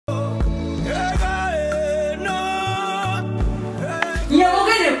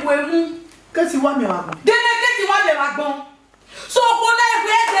Kesi wa me wa gbon. Dene keti wa me wa gbon. So ko na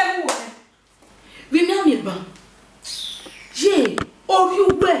egbe dem wo. We me ban. Je, ori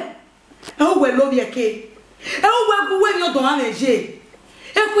uwe. E uwe lo bi eke. E uwe ku we mi odon ame je.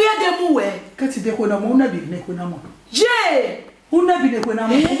 E ku ye dem we. Keti de ko na mo una bi ne ko na mo. Je, Una bi ne ko na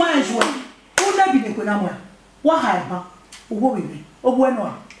mo. O ma enjoy. Una bi ne ko na mo. Wa ha ba. Owo we me. Owo eno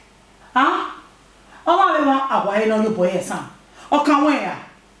a. Ah? Owa we wa awa e no yo boy esan. Okan won ya.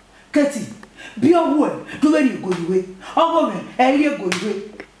 Keti. Bi owo e do we ni go iwe. Owo me e ri go iwe.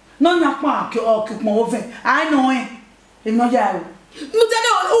 No nya pa ke o ke pon oven. I know e. E no ja o. mu tede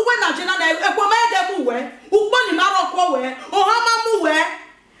uwe na je na ekwo me de mu we. Ukpo ni ma ro ko we. O ha ma mu we.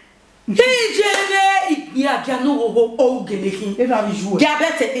 Hijele ikpi aja no ho o gelekin. E ra bi jou.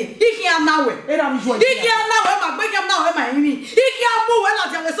 Diabete iki anawe. E ra bi jou. Iki anawe ma gbe kem na we ma yin. Iki amu we la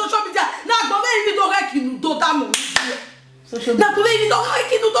je social media. Na gbo me yin do re kinu do ta mo. Social Na gbo me yin do re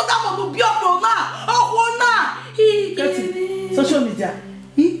kinu do ta mo no bi o na. O na. Keti. Social media.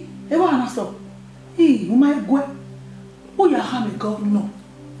 E wa na stop. O my gwe. O ya ha me governor.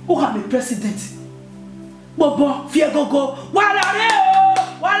 O ha me president. Bobo fie gogo. Wala re o.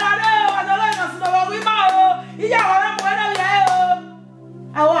 Wala re o. Adole na sino wa wi ma o. Iya wa re mo na ye o.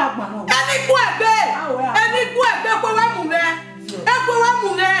 Awo agba no. Eni ku egbe. Eni ku egbe pe we mu re. E pe we mu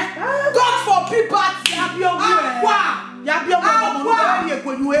re. God for people. Ya bi owo e. Ya bi owo mo no ri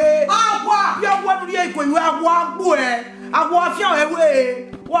ekonwe. Awa. Bi owo ri ekonwe awo agbo e. Awo afian ewe.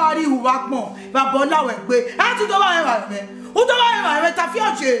 Wa ri hu wa gbon. Baba lawe gbe. E ti do ba e wa me. O do ba e wa ta fi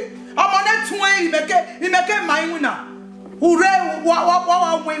oje. Omo ne tun e imeke mai wina. Ure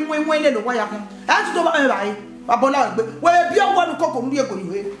wa wen le lo wa ya kan. E ti do ba e wa e. Baba lawe gbe. We bi owo nu koko ri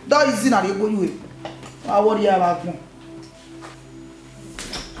ekonwe. Do easy na ri ekonwe. Wa wo ri ya ba gbon.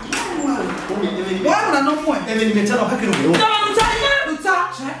 Why would no more? Even me tell her No, try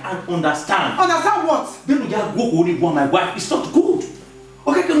and understand. Understand what? Then you go only one my wife. It's not good.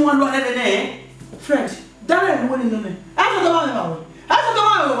 Okay, can one look at it? French. Darren won in me. After the man. After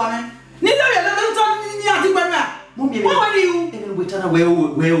the man. Neither you let talk ni ati gbe. Mommy, what were you? Even we tell her where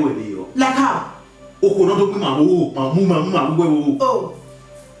were you? Like how? Oh, no, don't be my Oh.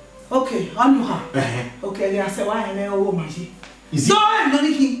 Okay, I knew her. Okay, I said why I know magic. Is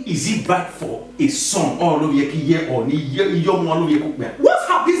it bad for a son or no year or young one? What's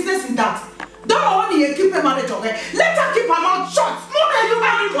her business in that? Don't only keep her manager. Let her keep her mouth shut. Mother, you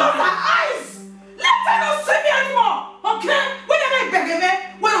can close her eyes. Let her not see me anymore. Okay? Whenever I beg me,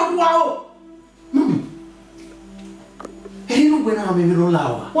 when I wow. Mommy. Hey, you when I'm in the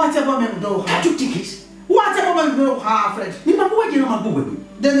lower. Whatever men do, can't you take it? Whatever men do, her friend. You know what you're not going.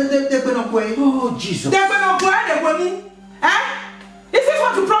 They're going to go. Oh, Jesus. They're going to go. They're going to. Eh? Is this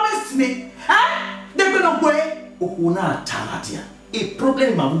what you promised me? Eh? They're going to go. Oh, na talatia. A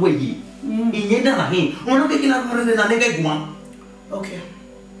problem my way. In yenda na hin. Ono ke kila kore na nega gwan. Okay.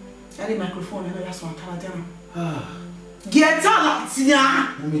 I need microphone and that's one talatia. Get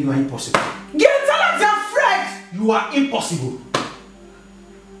talatia. Mommy, you are impossible. Get talatia, Fred. You are impossible.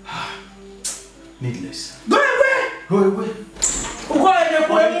 Needless. Go away. Go away. Go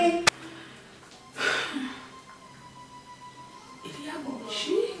away.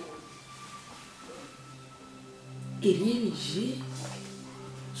 Erienje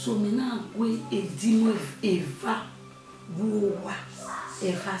so mena gwe edimo eva wowa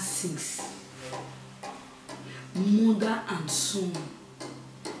eva 6 mother and son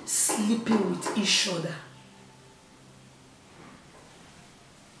sleeping with each other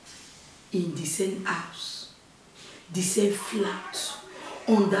in the same house, the same flat,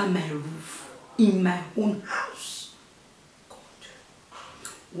 under my roof, in my own house. God,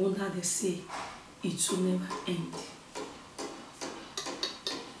 wonder they say it will never end.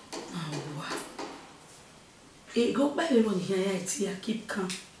 E go by the one here, I keep calm.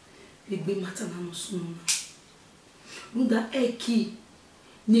 Big be matter no soon. Muda eki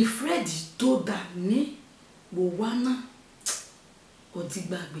ni Freddy told that ne wana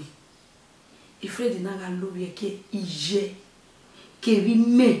odigbabe. E Freddy na ga lo ye ke ije ke we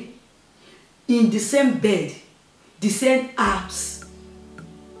me in the same bed, the same house.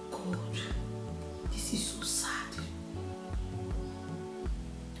 God, this is so sad.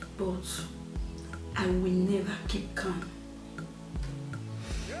 But I will never keep calm.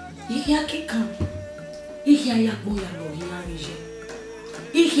 Ihia keep calm. Ihia ya boya lo hia rije.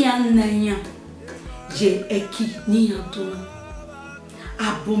 Ihia nanya je eki ni antona.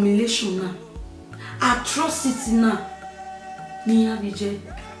 Abomination na. Atrocity na. Ni abije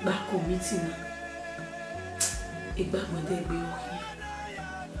ba committee na. Igba gbode gbe o.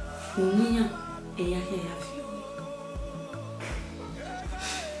 Uniya eya ya fi.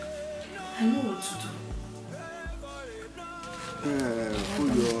 I know what to do.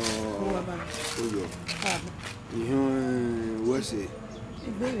 Oyo. What's it?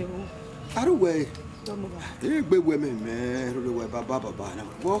 I don't way. Baba.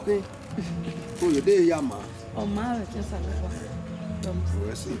 Walking. Oh, your day, Yama. Oh, my, just a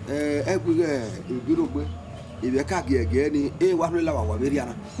everywhere, you if you can't get again, what will our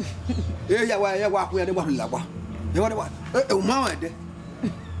Viriana? Eh, why walk where they want to lava. You want what? Oh, my.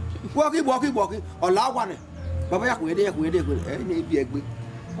 Walking, or la one. Baba, we did, any big.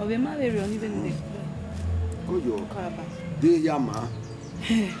 Oh, we might even live. Oh, you. Dear Yama.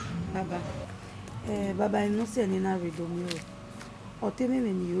 Baba. Baba, I no say any redo me. Or tell me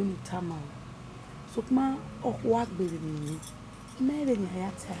when you need time. So, ma, or what baby me? Maybe in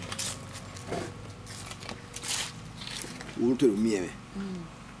your time. Won't tell me.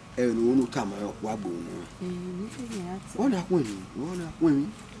 And won't come out wabble. One up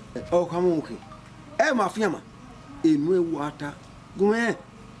women. Oh, come on. Eh, my fiamma. In no water. Go in.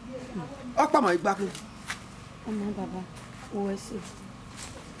 Oh, come my back. Oh, my Baba. Oh, I see.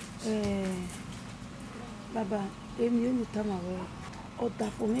 Baba, if you need time away, or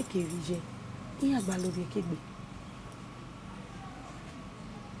that for make a vision. In a ballad, you keep me.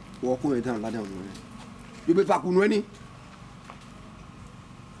 Walk away down, lie down. You be back when any.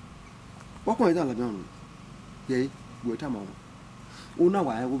 Walk away down, lie down. Yea, wait a moment. Oh, now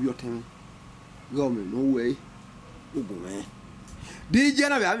I will be your time. Go me, no way. Ugume. DJ,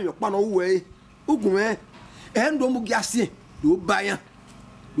 I have your pan away. Ugume. And don't get do buy.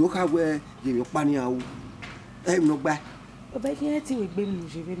 Look how where give your panny out. I have no back. But I can't see with baby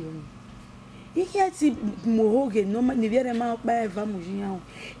Mujivium. You can't see Mohogan, no man, never amount by Vamujian.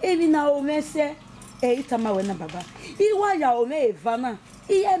 Any now, Messe, 8 time I went Baba. He was your may, Vanna.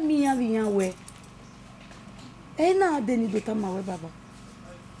 He had me having your way. And now they need to come away, Baba.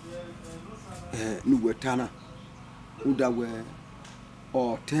 No, Tana. Who that were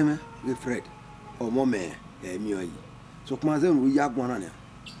or Teme with Fred or Mommy, me. So, Mazen, we are one.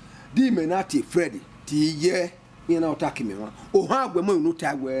 Dimenati Freddy, T. You know, attacking me. Oh, how we no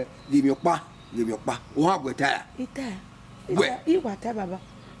tag where give your pa, oh, how we tire. Where you were Baba,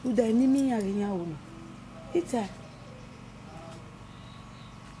 who the enemy are in your own. It's a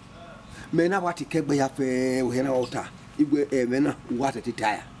men are what he kept by a fair when altar. If we're a man, what at the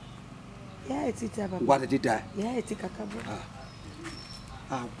tire. Yeah, it's it. What at the tire. Yeah, it's a cacabo.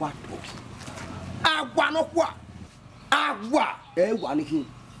 What? One of what? What? One him.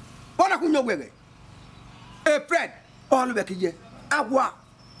 What I could know where. A Fred, all back here. What?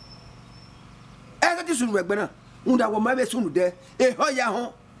 As it is soon, Rebena. Und I will maybe soon there. A hoya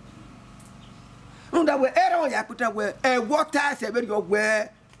home. Und I will error ya put away a water seven your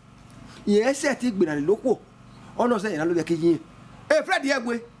where. Yes, I think been a local. Oh, no, say, I look at you. A Fred, yeah,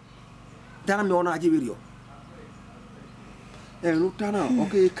 way. Damn, no, I give you. And look down,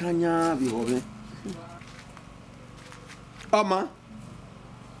 okay, can ya be over? Oma,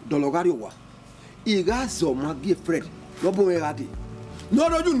 Dologario. Igazo, my dear Fred, no boy, Addy. No,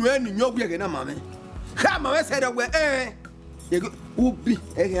 you know any no big and a mammy. Come, I said, away, eh? You be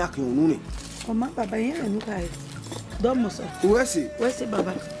a yakun. Oh, my Baba, and look at it. Domos, Where's it,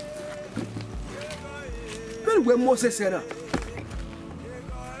 Baba? Well, when Moses said,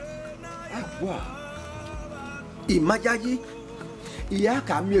 wow. Imagine,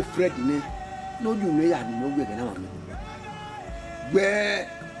 Yaka, me Fred, no, you may have no big and a mammy.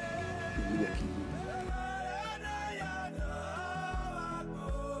 Where?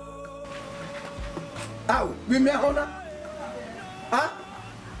 Ow, we may honor. Huh?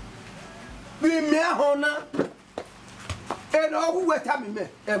 We may honor. And all who were telling me,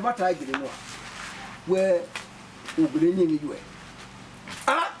 and what I didn't know. Where you bring you?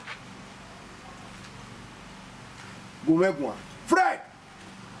 Ah? Go make one. Fred!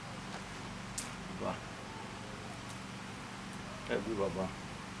 Every Baba.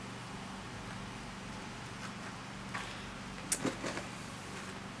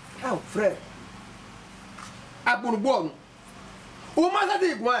 How, Fred? Abun born. Who must I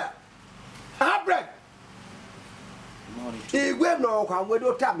take where? Ah, Fred! He will know how we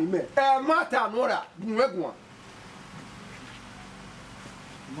don't tell me, man. Martha, Nora, you make one.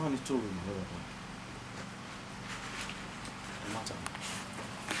 Money told me,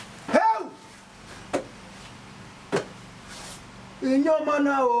 Hell! In your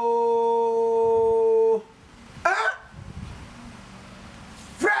manner, oh. Ah?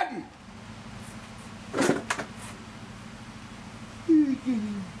 Freddy!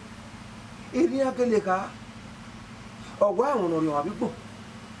 Ini akeleka. Oh, why on your people?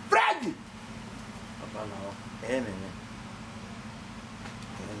 Freddy! Papa, now,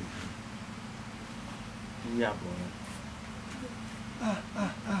 Yeah, boy.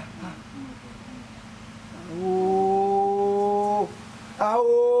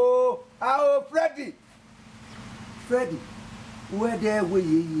 Oh, Freddy. Freddy, where there were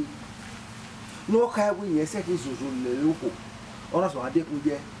ye? No car when you said he's local. Honest, I did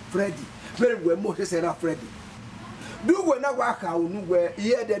with Freddy. Very well, most said Freddy. Do when I walk out, where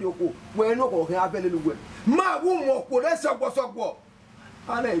here there you go, where no one have any way. My woman, that's a was up.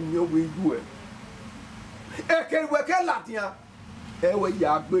 I don't know we do it. I can't work a Latina. Anyway, you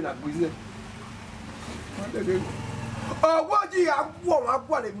are going at business. Oh, what do you have?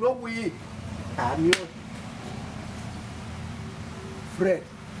 What if no way? I'm your Fred.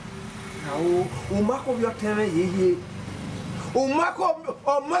 Now, Umako, your tenor, ye. Umako,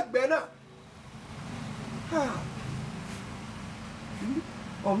 or Mac Benna.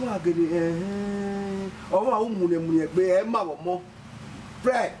 Oh, my goodness. Oh, my own, be a mamma.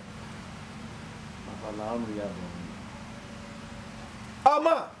 Fred.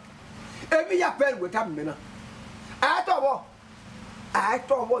 Ama, every year fell with a minute. I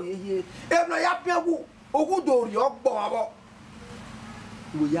thought what ye, every year, who do your bob.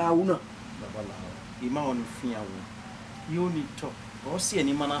 We are una. Ima on fear. You need talk. Or see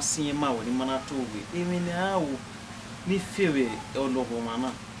any man see a man when man told me. Even now, me fear all over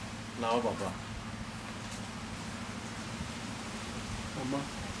mana. Now, Baba. Ama,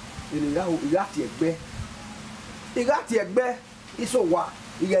 you got your bear. You got your bear. It's so what?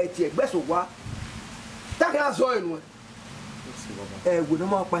 You got your best of what? That can't so anyway. We don't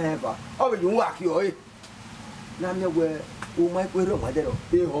want my ever. Oh, you walk your way. Now, where who might wear my dead.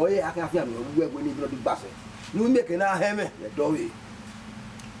 Oh, yeah, I can't feel where we need to be bassing. You make an hammer, the doorway.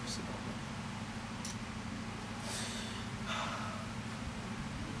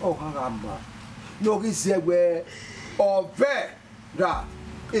 Oh, Hamba. No, he said where or fair that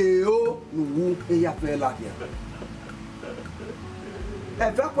no woo a fair latia.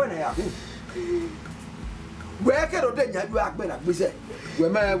 And that when I have where can you act better? We say, where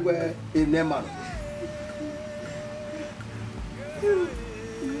may wear in their man.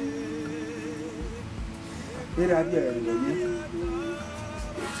 Here I am,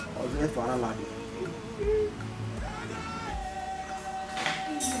 or the far lad.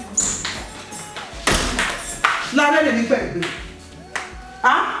 Now let me baby.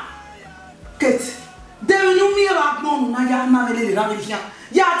 Ah? Kate. There you me about mom, I am not really Ramicia.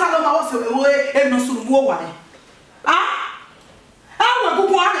 Yata was away and no soon war. Ah? I will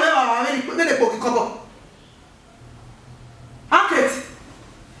go on a pocket couple. Ah, Kate.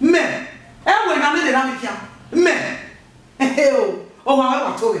 Men. And when I'm really Ramicia. Men. Oh,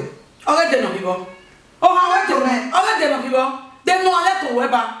 however, told him. Oh, let them people. Oh, however, men. Oh, let them people. Then no let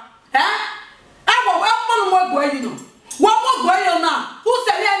Weber. Eh? One more going on. One more going on now. Who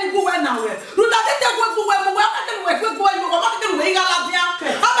said any good one now? Who does it take what to wear? We're going to wait out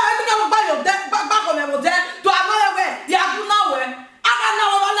there. I'm going to buy your debt back on them there to another way. You have to know where. I got no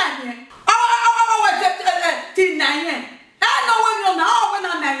one like me. Oh, Tina. I know when you're now when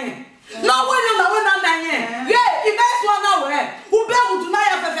I'm there. No, when you're not when I'm there. Yeah, if that's one hour, who bear to my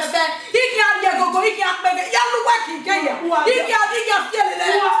FFF, he can't go, he can't make it. Yellow working, can you? He can't feel it.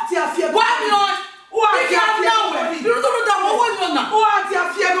 Why not? Why can't you do the one? Oh, I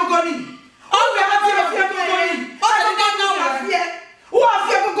fear going. Oh, we have fear going. Oh, I don't know. Fear. Oh, I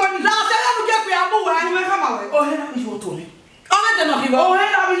fear going. Now, tell them to get me a boy. You come away. Oh, here is what to me. Oh, I don't know. Oh,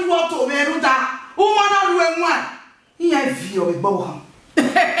 here is what to me. Ruta. Oh, man, I'm doing one. He has fear with Boham.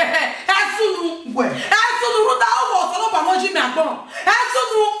 As soon as Ruta was all about watching me at home. As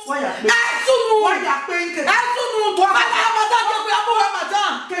soon why are you paying? As soon what I have a dog, get me a boy, my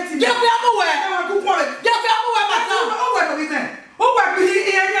son. Get me a boy. Get me a boy, my son. Oh, wait a minute. Oh, wait a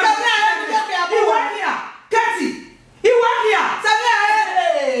minute. You were here. Katie, you were here.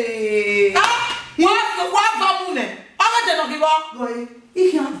 Hey. What's the one for I'm not give up. He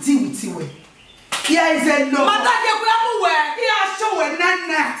can't deal with you. Here is a no. Mata, get me a boy. He has shown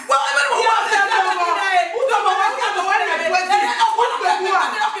Nana. Well, I don't know what's that. Who don't know what's that?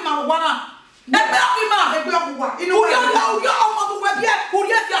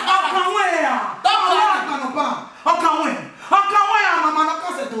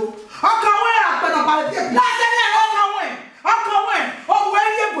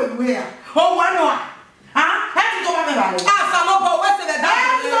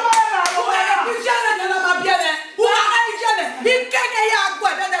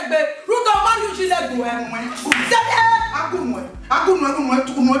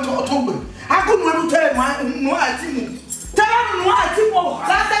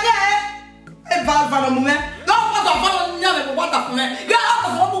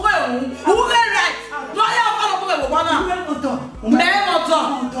 Who wana. Umemoto.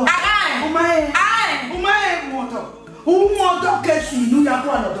 Umemoto. Umoto keshi nu ya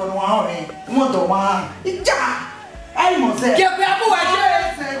kwa no no wa ore. Umoto wa. Ija. Ai mo se. Ke pe abu wa je.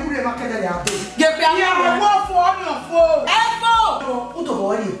 Se ure makede ya to. Ke pe abu. Ya wo fo no fo. Efo. Uto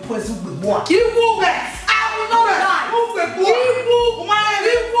bo ri poesu gbegbo a. Iwu. Abu no die. Ugbegbo. Iwu.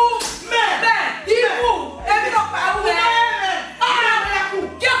 Iwu. Me. Iwu. Ebi no pa abu we.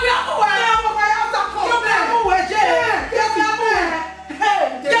 Ke pe abu we.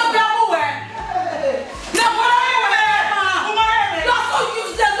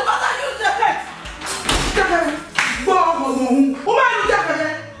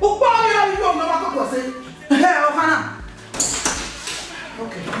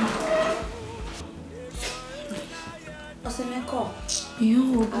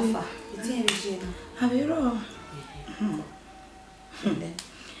 Yo, Afa, it's Regina. have you know?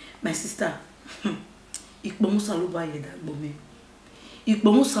 My sister, ikpomu saloba yeda gbome.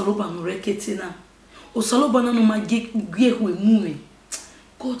 Ikpomu saloba no reketina. O saloba na no mage hwe mu me.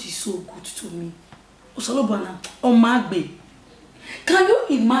 God is so good to me. O saloba na o magbe. Can you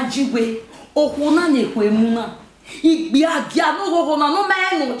imagine we okuna ne hwe mu na? Igbi agia no gogo na no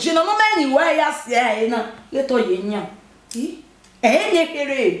me no jina no me ni we ya se na. Yeto yenya. Nye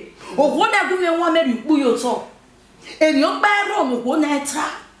kere ogwo na gume nwa meri kpu yo to eni o pa ro mo ko na etra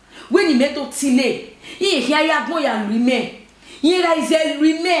we ni meto tile yi hia ya gbon ya rime yi ra ize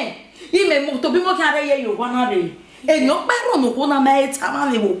rime yi me mo to bi mo kan re ye yo wa na re eni o pa ro mo ko na ma etra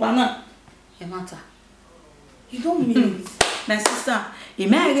ma le wo pa na Your matter. You don't mean it. my sister e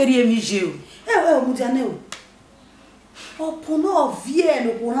me ageri emi je o Mudiane o. Opono vie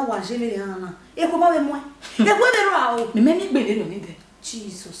no ko na wa je le ana. E ko ba be mo. E ko be ro a o. me me ni gbele lo ni de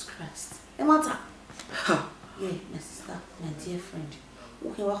Jesus Christ. E matter. Yeah, my sister, my dear friend.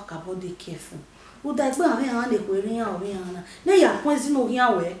 Okay, walk about be careful. Who that gbe awon yan le ko rin yan o rin yan. Na ya poison o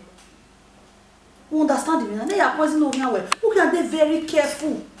yan we. You understand me? Na ya poison o yan we. You can be very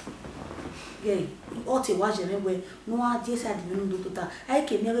careful. Yeah, all te wa je me we. No a dey side me no do ta. I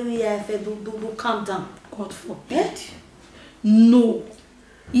can never me ya fe do calm down. God forbid. No.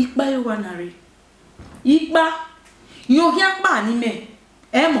 Ikpa yo wanare. Ikpa yo hia pa ni me.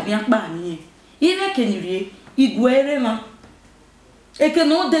 E mo hia pa ni. Ine kenire igwere ma. Eke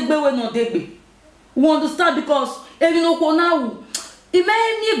no degbe we no degbe. We understand because even no ko na wu. Ime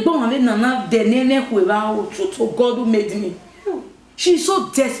mi gbon ame nana de nene hwe ba o to God who made me. She's so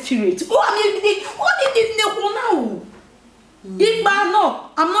desperate. Oh, I mean, what did ne ko na wu? Ikpa no,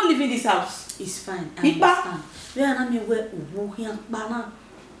 I'm not leaving this house. It's fine. I understand. We are not me where wo hia pa na.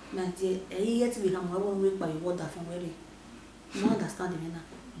 Na dear, yet we have one way by water from where you understand me now.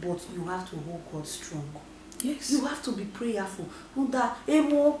 But you have to hold God strong. Yes. You have to be prayerful. Unda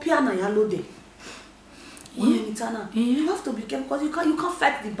emo piano ya lode. You have to be careful because you can't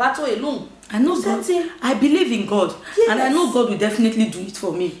fight the battle alone. I know God. I believe in God. Yes. And I know God will definitely do it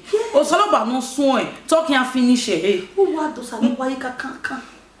for me. Yes. O saloba no soin. Talking and finish it. Who want to salo wa ika kan.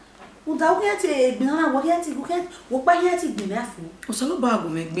 Unda o yete gbina wa yete go get wo pa yete gbina fu. O saloba go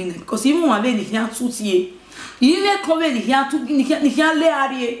me gbina because even one day ni hian tutie. Ile come ni hian tu ni hian le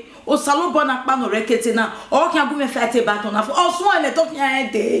arie. O saloba na pa no rekete na. O kan go me fight battle na fu. O soin le talking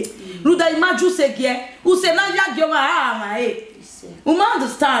and dey. Ruda imaju se gie. U se na ya gie ma e. You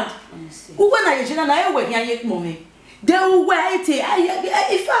understand? When I na they will wait.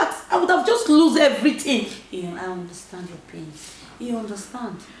 In fact, I would have just lose everything. I understand your pain. You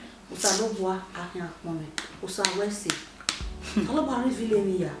understand? Usalobwa ahia mome. Usawese. Aloba reveal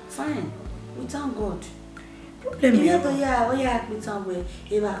me ya. Fine. We thank God. Problem me. Yeah, we thank we.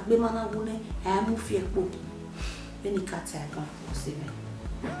 Eba gbe mana wune. I am fi ekpo. When you cut I can see me.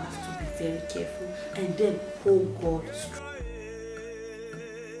 You have to be very careful and then hold God strong.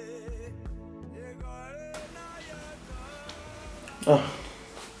 Ah,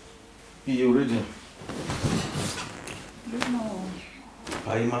 you ready? No.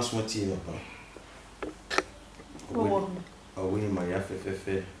 I must want you, Papa. What? I win my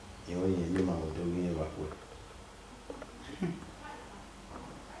FFF. You only knew my daughter in your back.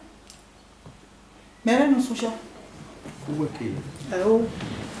 Mere no social. Who okay? Oh,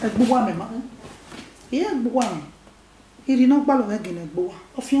 egbuwa me ma. Ye egbuwa me. Iri no gba lo me gele egbuwa.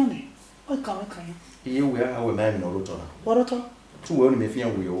 Ofian ni. O kan. You we are our man in Orotona. Oroto. Two well me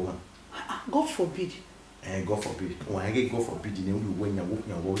fian we o. God forbid. God forbid. When I get God forbid, you know when you're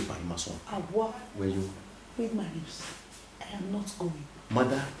walking and worry by my son. Awa. Where you? Read my lips. I am not going.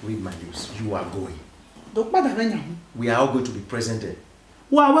 Mother, read my lips. You are going. Do pada be nyahu. We are all going to be present there.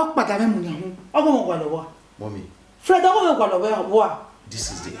 Wa pada be mu nyahu. Ogo mo gwa lo wa. Mommy. Fred ogo mo gwa lo wa.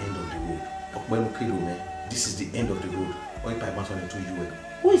 This is the end of the road. Okpelu kilo me. this is the end of the road. Or if I want to you.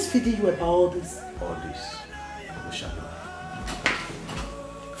 Who is feeding you about all this? All this. I will shadow.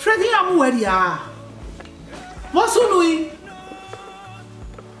 Freddie, I'm where you are. What's doing?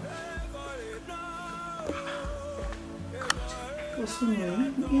 What's doing? You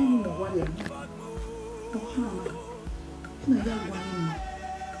know what you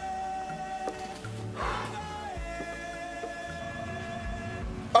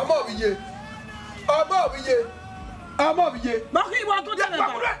I'm over here. But you want to tell me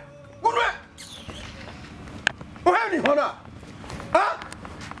about it? Oh, how many honor? Huh?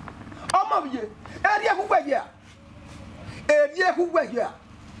 I'm over here. And you who were here? And you who were here?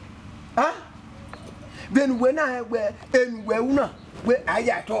 Huh? Then when I were and where una, where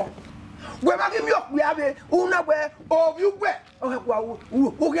I talk. Where I give you up, we have a una where all you were. Oh,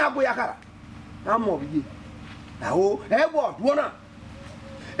 who can go yakara? I'm over here. Oh, I was one.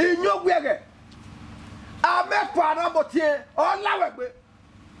 In your way. I met father, but here, all our way.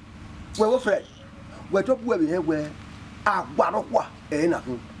 Well, Fred, we're talking where we have where I want to walk, ain't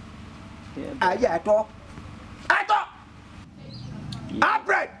nothing. I talk. I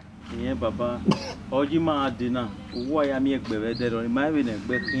bread. Yeah, Baba. All you ma dinner. Why am I better on my wedding?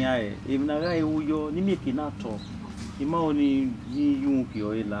 But here, even a guy who you're making not talk. He only you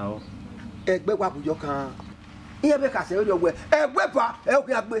your allow. A big wap your car. Here, because you're away. A whipper, a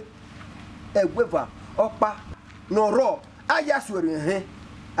whipper. Opa no raw aya swear in he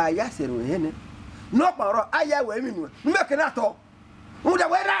aya swear in he no paro aya we mi make na to mu da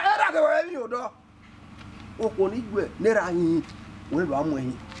we ra ga we mi odo o ko ni gbe ne ra yin we ba mo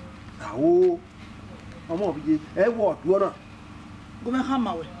yin awo omo bi e wo do na go me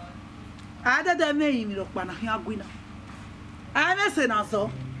hama we ada da me yin mi ro pa na hin agwina a me se na so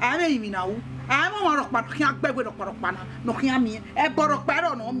a me yin mi na wu a mo ro pa hin agbegbe ro pa na no hin ami e boro pa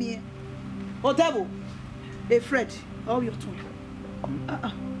ro no mi o tebo. Hey Fred, how are you doing?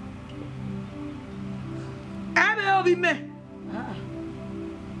 I will be me.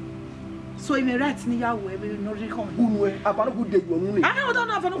 So you may write me your way, but not recomment. Who about good day you I don't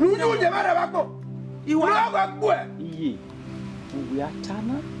know if you know the matter about you are boy. Ye, we are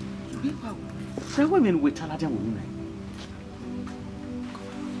Tana. Say women with Tana.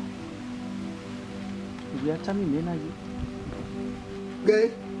 We are Tana, Mena.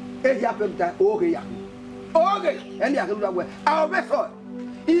 Gay, a yapper that okay. Okay, and I can do away. Our method.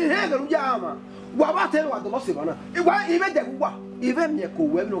 He had a yama. What tell what the Mossivana? It was even the what? Even your co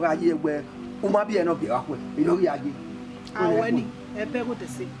web no idea where Umabi and Obi Aqua. You know, Yagi. I went a beg with the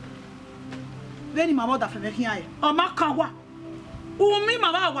same. Then my mother from here. Oh, Makawa. Oh, me,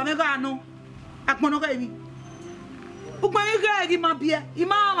 Mama, Wanegano. Akmonogami. Upanigi, my beer,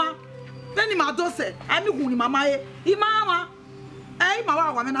 Imama. Then my daughter, I'm who Mamma, Imama. Eh,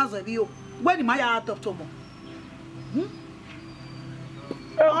 Mama, woman as a view. When my art of Tomo.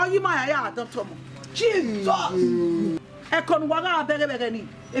 Oh, you my art of Tomo. Jesus! A conwaga begani,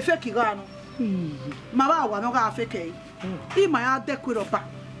 a fekigano. Mama, no fake. In my art dequiropa.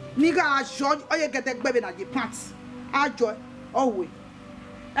 Nigga, George, or you get a baby at the pants. I joy, always.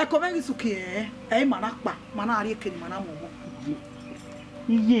 A comment is okay, eh, Manakba, Manari, Manamo.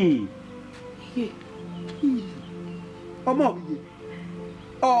 Ye.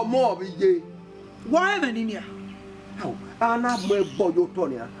 Oh, more ye. Why am I in here? How? I'm not more boy,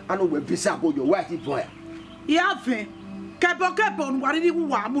 Tonya. I know where Bissabo, your white boy. Yafe, Capon, what did you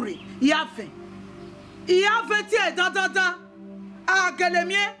want? Yafe. Yafe, da. Ah,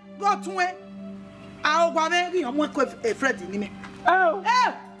 Galemie, got away. I'll go away. I'm one with a friend in me. Oh,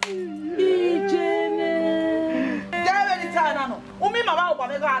 Ejene. There any time, Umi Mama,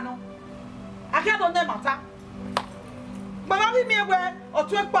 Wamegano. I can't on them matter. Mama mi ewe o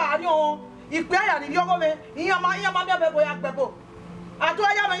tun pa ari o ipe aya ni yogo me iya ma me bebo ya gbebo ato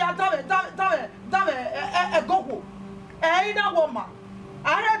aya me ya tawe e gogo e ina wo ma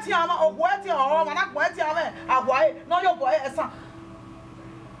are ti ama ogwo e ti o ma na gbo e ti ame agwae no yo bo e san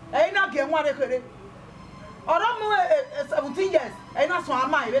e ina ge nwa re kere oro mu 17 years e na so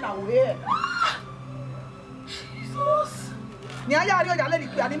ama e na wo he Jesus ni aya ari o ya le ri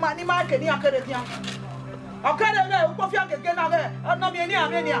pe ni ma ke ni akere ti okay, no, who feel again now? No, me any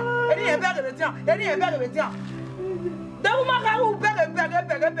amenia, any better town, any better town. The woman who better,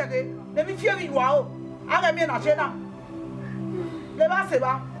 let me feel you wow. I mean, I say now. The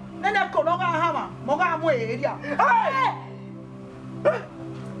Basseba, then I could not hammer, Moga area.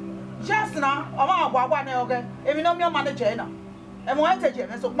 Just now, I'm one okay. If you know me, manager now. And one take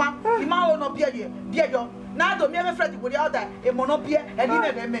so one, you might not be a dear. Now, don't be afraid with the other, a monopia, and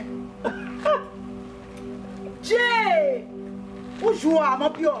even me. Jay! Who's you are, my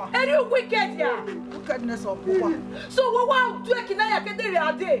pure? And you wicked, yeah. Wickedness of poor. So what want to make I can do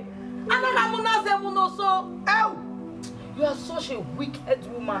a day? And I'm not so. Ow! You are such a wicked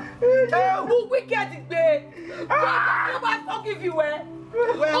woman. Who wicked is bad? I forgive you, eh?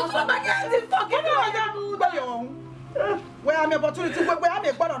 Well, somebody else forgive you. where I'm opportunity, where I'm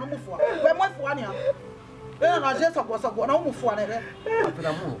a brother, no move for. Where my for one year. Then I just was a one for another.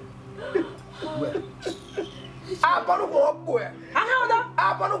 I'm going to walk where?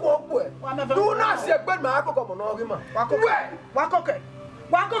 I'm going to walk where? Do not say, but my uncle come on argument. Walk okay.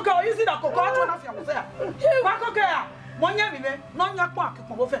 Walk okay, you see that cocoa of your say. Walk okay. One year, non your park,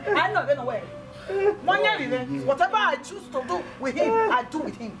 I know no way. One year, whatever I choose to do with him, I do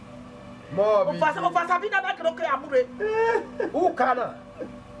with him. More of us have been back okay, I'm who can?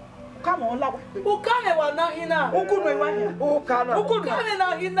 Come on, love. Who can one now in a Who could we who can? who could come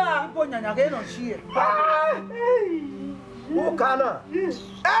now in a Bonya again on she? Who can?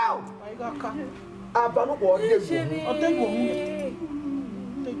 Ow! I got come. I'm going to walk. I'll take one.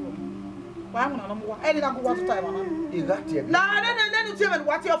 Why am I not? I didn't go one time. You got it. Nah, then you tell me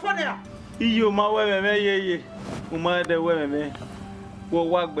what's your phone here. You my women, ye, Uma the women, will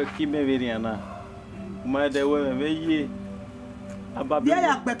walk back in Meriana. Uma the women, ye. About the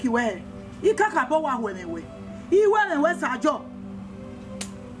yak back away. You can't have a women away. You went and where's our job?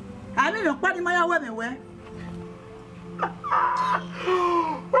 I mean, your party my women way.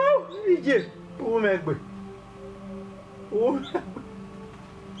 Oh, ye, woman. Oh,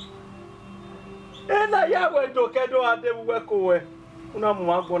 and I went to Kedo at the work away.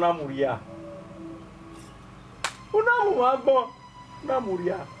 Unamua bona muria. Unamua bona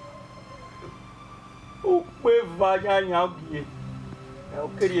muria. O pe vanya nyagie. O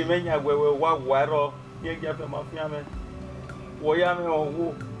keri menya wewe wa waro ye jafe mafia me. Wo ya me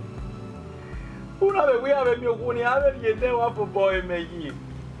owo. Una be we ave mi owo ni ave ye de wa for boy me yi.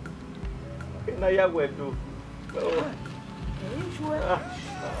 Na ya wedo.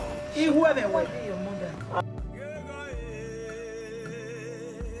 He whoever way.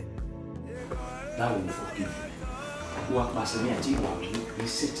 That will forgive you. What Passamati will be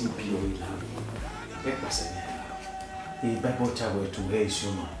sitting below love. Let Passamia. A Bible tower to raise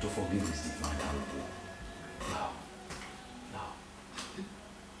human to forgive his divine now.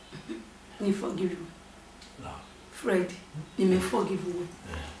 He forgive you. Now. Fred, he may forgive you.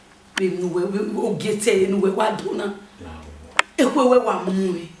 We will get a new what donor. If we were one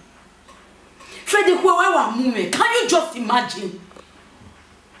movie. Fred, if we were one movie, can you just imagine?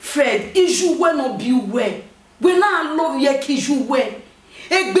 Fred, is you well not be well? We now love ye kiss you well.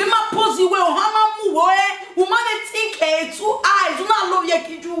 A bema posy well, Hama Muwe, woman think 2 eyes, do not love ye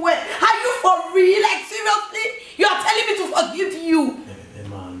kiss you well. Are you for real? Like seriously? You are telling me to forgive you?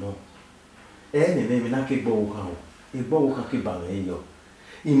 No. Maybe not keep bow how. A bow can keep bang yo.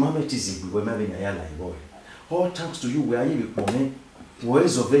 Imam Tizi, we were marrying a like boy. All thanks to you, where you be me.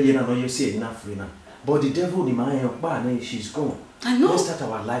 Words of very no you say enough, Rina. But the devil in my barn, she's gone. I know. Let's start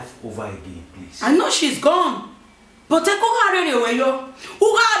our life over again, please. I know she's gone. But take her anyway, yo.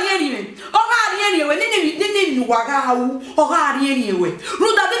 Who got anyway? Anyway, then you walk out. Anyway.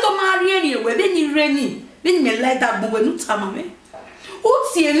 Ruda, they don't marry anyway. Then you rainy. Then you let that boy no tamame.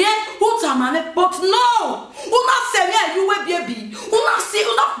 Who's here? Who's tamame? But no. Who not say me? You will baby. Who not say?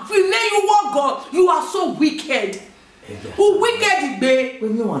 Who not remain? You walk God. You are so wicked. Who wicked is be?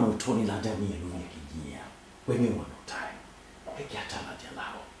 When you want to turn like that, when you want to time.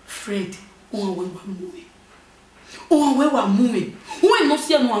 Fred, on we were moving. On we were moving. When no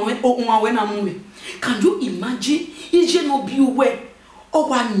see no when on when I'm moving. Can you imagine? Is you no be aware? Oh,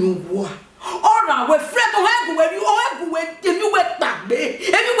 one new war. All right, we Fred on everywhere. You all everywhere. You went back, babe.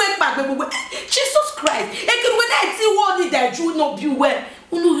 Everywhere back, babe. Jesus Christ. And when I see what that you no be aware.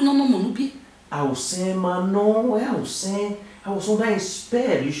 Oh no be. I was saying, man, no. I was saying, I was under a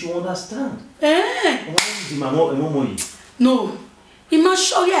spell. You should understand. No. He must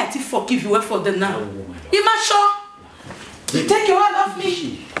show you to forgive you for the now. He must show. You take your hand off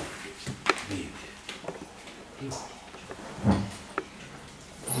me.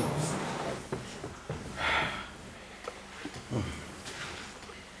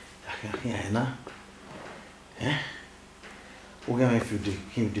 We're going to do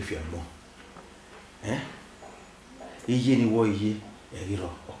him to feel more. Iye ni wo iye eriro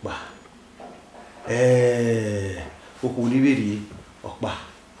opa oku ni beri opa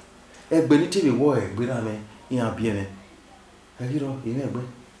egbe ni temi wo egbe ra me yan bi me eriro ime egbe.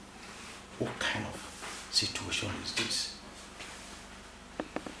 What kind of situation is this?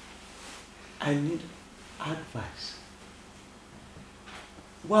 I need advice.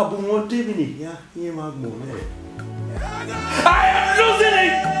 Wa bu won temi ni ya yin ma gbo me. I am losing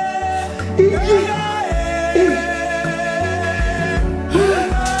it.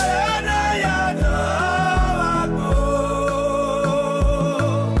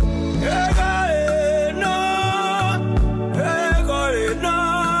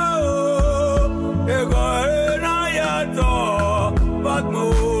 But